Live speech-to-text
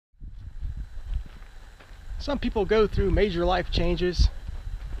Some people go through major life changes.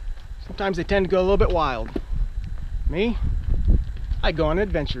 Sometimes they tend to go a little bit wild. Me, I go on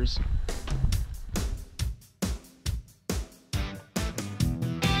adventures.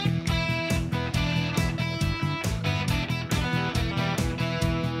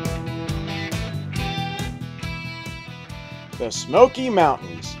 The Smoky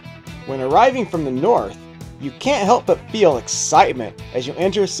Mountains. When arriving from the north, you can't help but feel excitement as you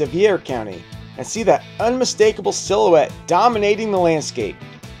enter Sevier County and see that unmistakable silhouette dominating the landscape,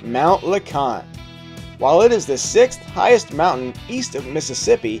 Mount LeConte. While it is the 6th highest mountain east of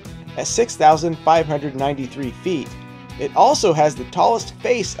Mississippi at 6,593 feet, it also has the tallest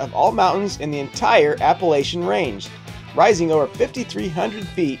face of all mountains in the entire Appalachian Range, rising over 5,300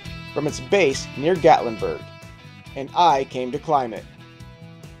 feet from its base near Gatlinburg. And I came to climb it.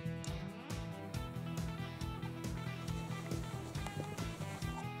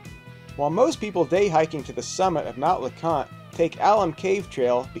 While most people day hiking to the summit of Mount LeConte take Alum Cave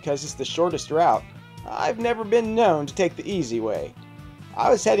Trail because it's the shortest route, I've never been known to take the easy way.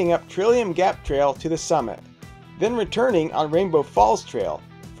 I was heading up Trillium Gap Trail to the summit, then returning on Rainbow Falls Trail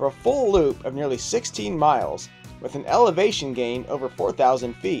for a full loop of nearly 16 miles with an elevation gain over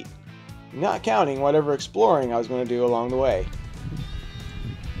 4,000 feet, not counting whatever exploring I was going to do along the way.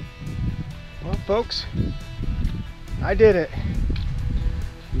 Well, folks, I did it.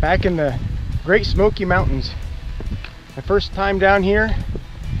 Back in the Great Smoky Mountains. My first time down here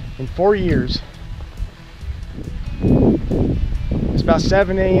in 4 years. It's about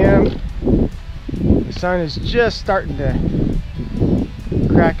 7 a.m. The sun is just starting to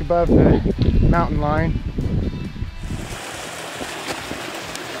crack above the mountain line.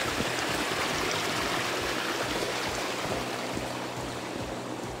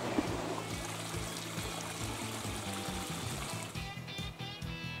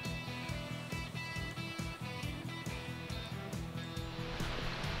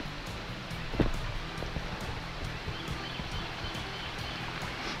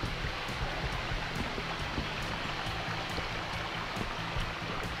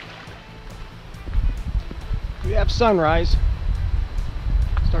 We have sunrise.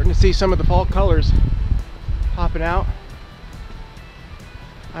 Starting to see some of the fall colors popping out.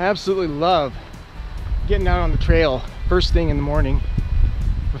 I absolutely love getting out on the trail first thing in the morning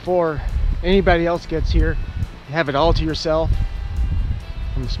before anybody else gets here. You have it all to yourself.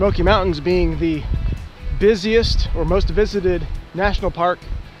 And the Smoky Mountains being the busiest or most visited national park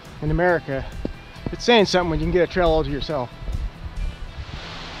in America, it's saying something when you can get a trail all to yourself.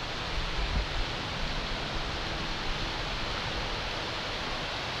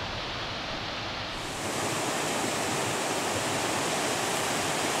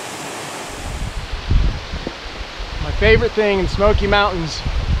 My favorite thing in the Smoky Mountains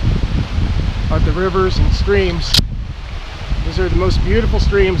are the rivers and streams. These are the most beautiful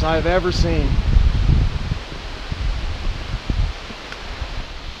streams I've ever seen.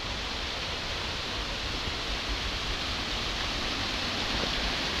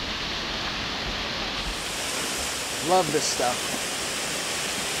 Love this stuff.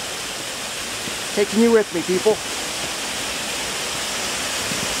 Taking you with me, people.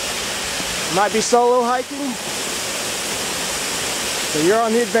 Might be solo hiking, so you're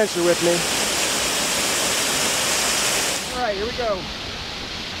on the adventure with me. All right, here we go.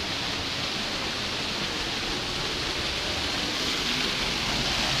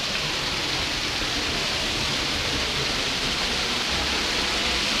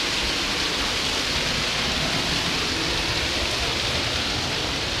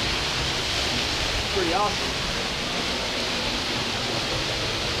 Pretty awesome.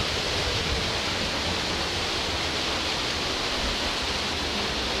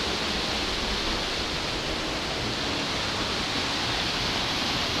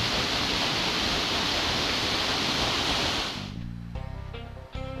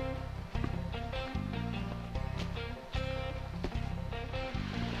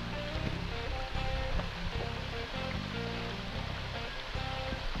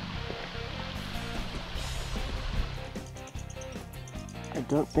 I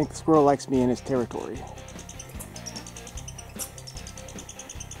don't think the squirrel likes me in his territory.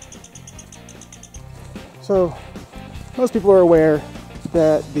 So, most people are aware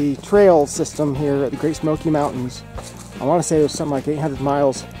that the trail system here at the Great Smoky Mountains, I want to say there's something like 800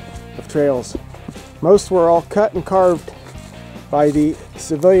 miles of trails. Most were all cut and carved by the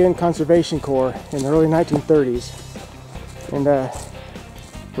Civilian Conservation Corps in the early 1930s. And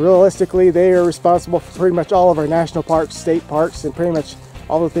realistically, they are responsible for pretty much all of our national parks, state parks, and pretty much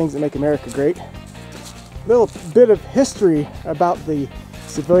all the things that make America great. A little bit of history about the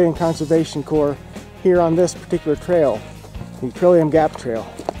Civilian Conservation Corps here on this particular trail, the Trillium Gap Trail.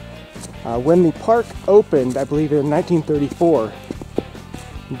 When the park opened, I believe in 1934,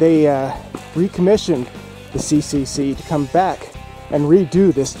 they recommissioned the CCC to come back and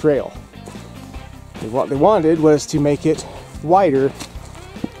redo this trail. What they wanted was to make it wider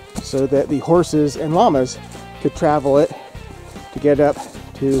so that the horses and llamas could travel it to get up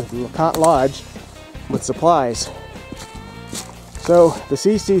to the LeConte Lodge with supplies. So the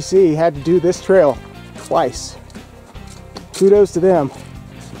CCC had to do this trail twice. Kudos to them.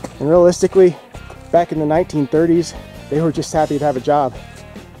 And realistically, back in the 1930s, they were just happy to have a job.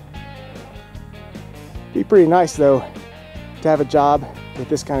 Be pretty nice though to have a job with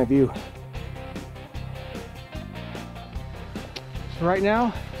this kind of view. So right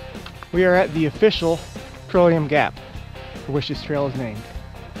now, we are at the official Trillium Gap, for which this trail is named.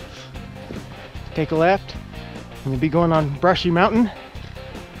 Take a left, and you'll be going on Brushy Mountain.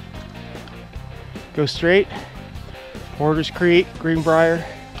 Go straight, Borders Creek, Greenbrier,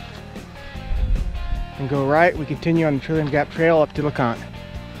 and go right. We continue on the Trillium Gap Trail up to LeConte.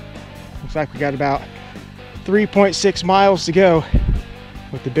 Looks like we got about 3.6 miles to go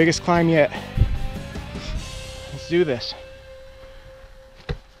with the biggest climb yet. Let's do this.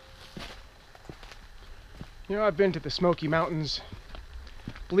 You know, I've been to the Smoky Mountains.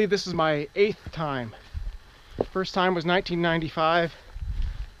 I believe this is my 8th time. First time was 1995,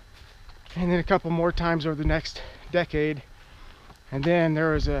 and then a couple more times over the next decade, and then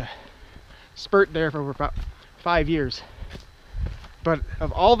there was a spurt there for over about 5 years. But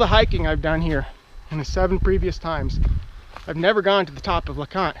of all the hiking I've done here in the 7 previous times, I've never gone to the top of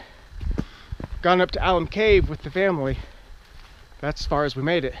LeConte. Gone up to Alum Cave with the family. That's as far as we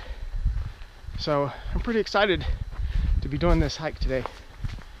made it. So I'm pretty excited to be doing this hike today,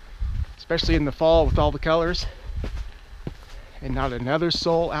 especially in the fall with all the colors and not another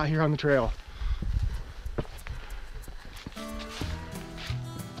soul out here on the trail.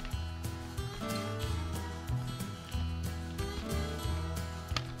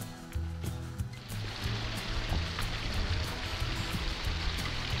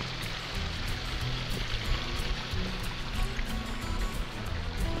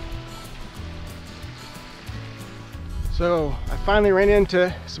 So I finally ran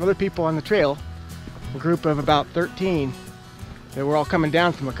into some other people on the trail, a group of about 13 that were all coming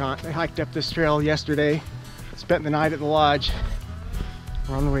down from LeConte. They hiked up this trail yesterday, spent the night at the lodge.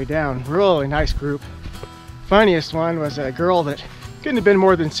 We're on the way down. Really nice group. Funniest one was a girl that couldn't have been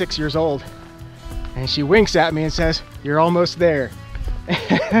more than 6 years old, and she winks at me and says, "You're almost there."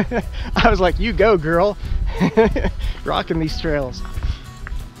 I was like, "You go, girl." Rocking these trails.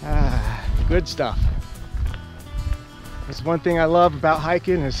 Good stuff. That's one thing I love about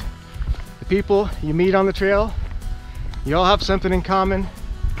hiking, is the people you meet on the trail. You all have something in common.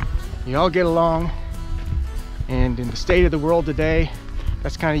 You all get along. And in the state of the world today,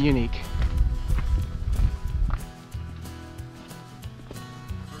 that's kind of unique.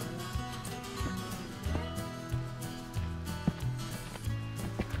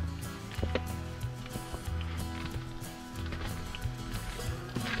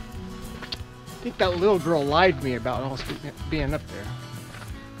 I think that little girl lied to me about us being up there.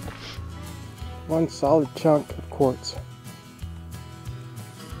 One solid chunk of quartz.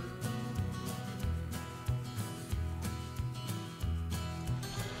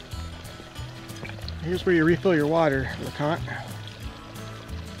 Here's where you refill your water, LeConte.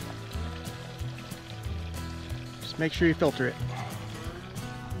 Just make sure you filter it.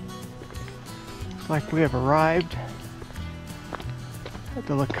 Looks like we have arrived at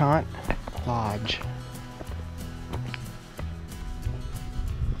the LeConte Lodge.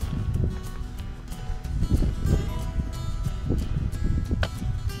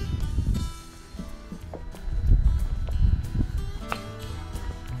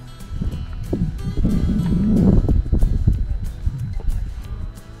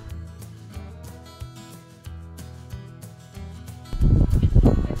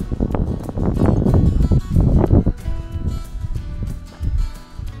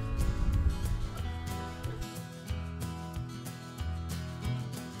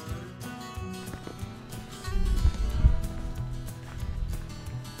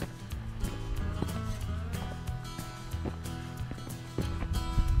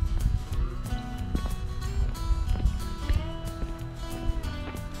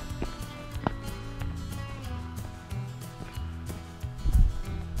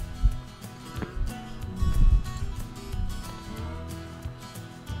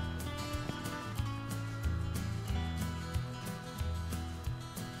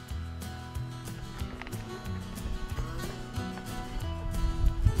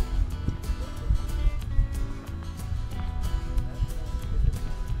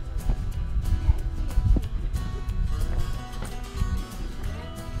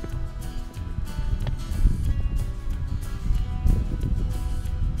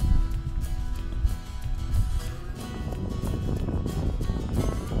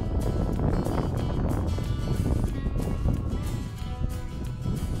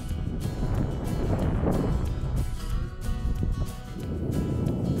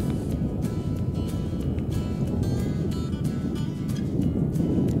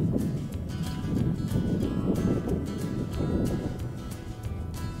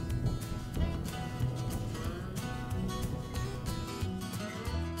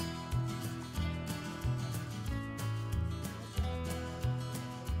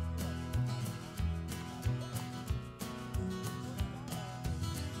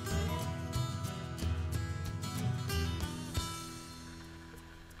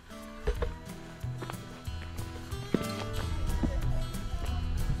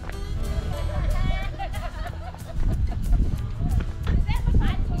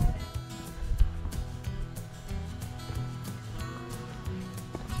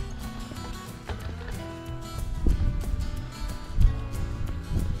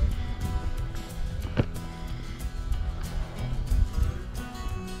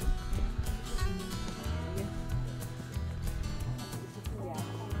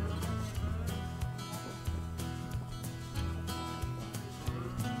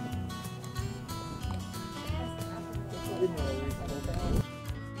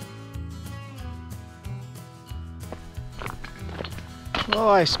 Well,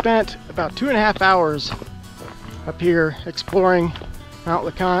 I spent about 2.5 hours up here exploring Mount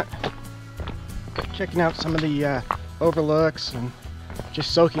LeConte, checking out some of the overlooks and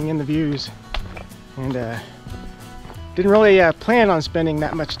just soaking in the views, and didn't really plan on spending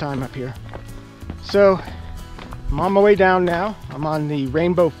that much time up here. So I'm on my way down now. I'm on the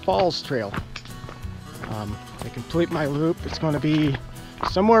Rainbow Falls trail. To complete my loop, it's going to be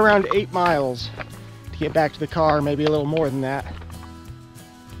somewhere around 8 miles to get back to the car, maybe a little more than that.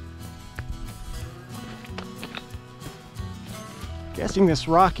 Guessing this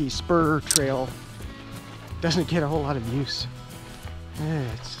rocky spur trail doesn't get a whole lot of use.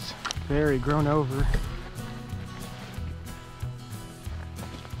 It's very grown over.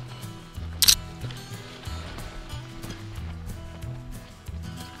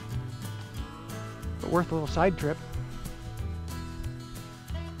 But worth a little side trip.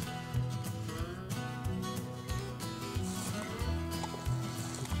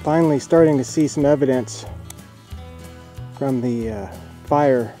 Finally starting to see some evidence from the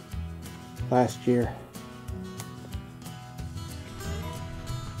fire last year.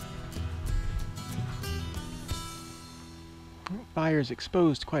 Fire's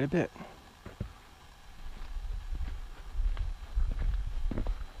exposed quite a bit.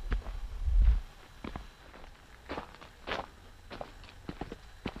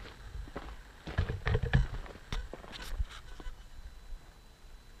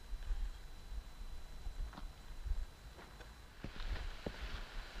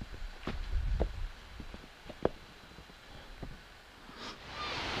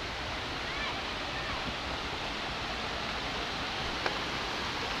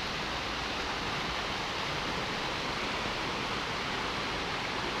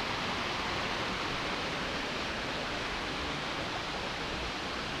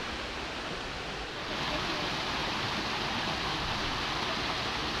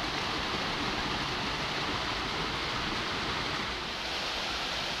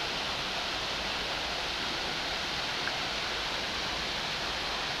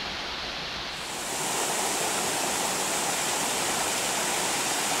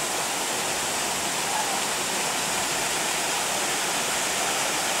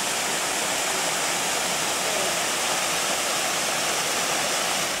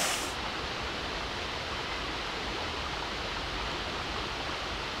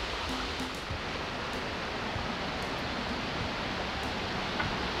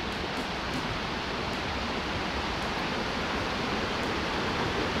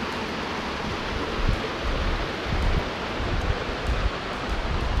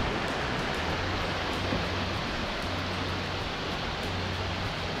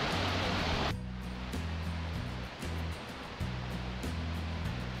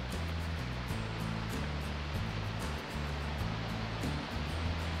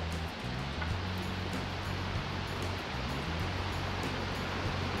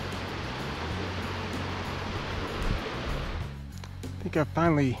 I think I've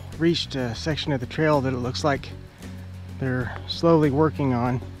finally reached a section of the trail that it looks like they're slowly working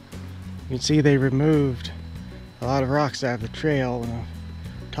on. You can see they removed a lot of rocks out of the trail and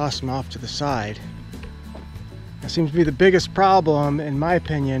tossed them off to the side. That seems to be the biggest problem, in my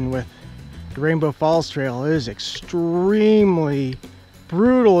opinion, with the Rainbow Falls Trail. It is extremely,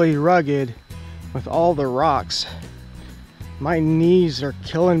 brutally rugged with all the rocks. My knees are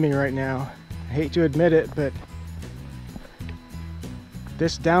killing me right now. I hate to admit it, but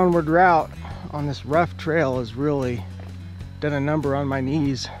this downward route on this rough trail has really done a number on my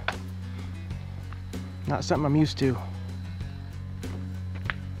knees. Not something I'm used to.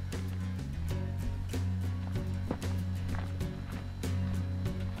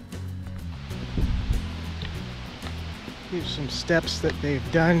 Here's some steps that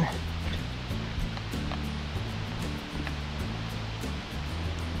they've done.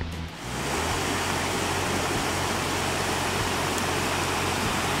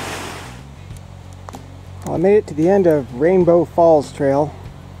 Well, I made it to the end of Rainbow Falls Trail,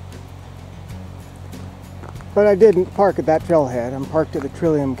 but I didn't park at that trailhead. I'm parked at the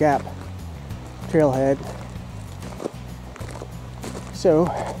Trillium Gap trailhead. So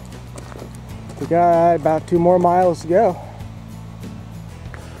we got about 2 more miles to go.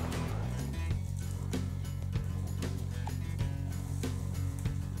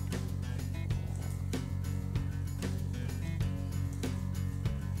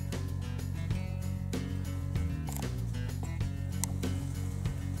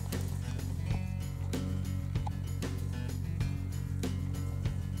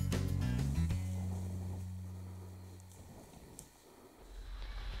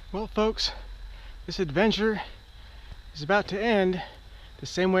 Well, folks, this adventure is about to end the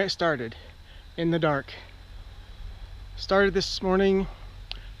same way it started, in the dark. Started this morning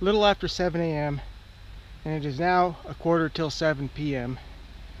a little after 7 a.m. and it is now a quarter till 7 p.m.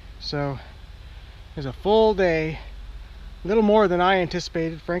 So it's a full day, a little more than I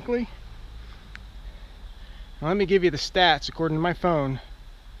anticipated, frankly. Now, let me give you the stats according to my phone.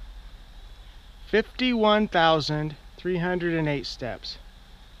 51,308 steps.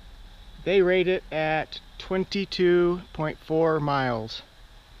 They rate it at 22.4 miles.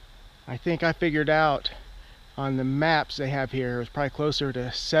 I think I figured out on the maps they have here it was probably closer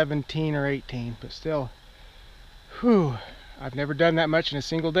to 17 or 18, but still, whew, I've never done that much in a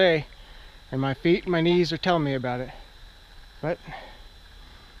single day, and my feet and my knees are telling me about it. But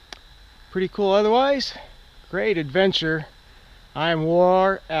pretty cool otherwise. Great adventure. I am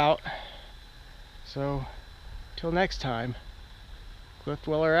wore out. So till next time, Cliff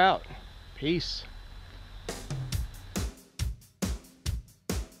Weller out. Peace.